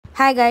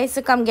Hi guys,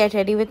 so come get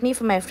ready with me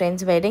for my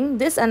friend's wedding.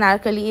 This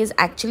anarkali is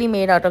actually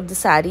made out of the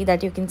sari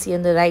that you can see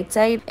on the right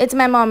side. It's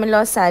my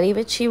mom-in-law's sari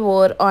which she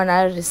wore on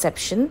our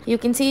reception. You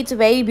can see it's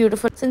very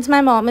beautiful. Since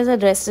my mom is a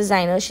dress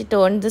designer, she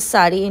turned this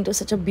sari into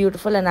such a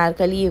beautiful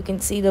anarkali. You can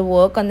see the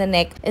work on the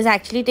neck is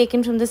actually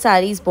taken from the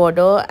sari's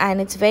border and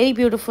it's very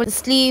beautiful. The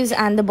sleeves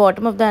and the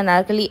bottom of the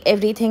anarkali,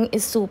 everything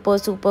is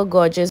super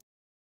gorgeous.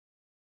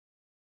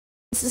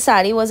 Since the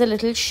sari was a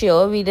little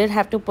sheer, we did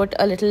have to put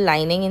a little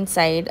lining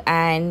inside,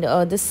 and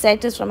this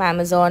set is from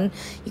Amazon.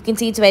 You can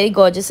see it's very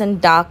gorgeous and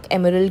dark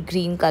emerald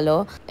green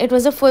color. It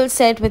was a full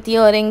set with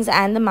earrings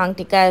and the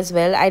mangtika as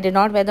well. I did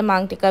not wear the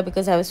mangtika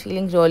because I was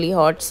feeling really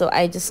hot, so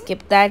I just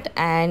skipped that,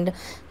 and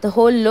the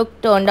whole look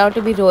turned out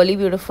to be really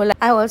beautiful.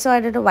 I also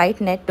added a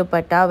white net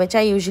dupatta, which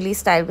I usually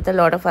style with a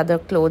lot of other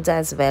clothes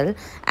as well,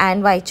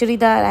 and white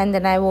churidar, and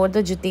then I wore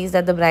the juttis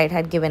that the bride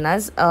had given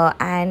us,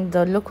 and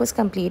the look was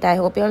complete. I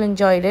hope you all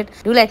enjoyed it.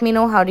 Do let me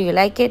know how do you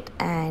like it,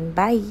 and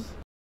bye.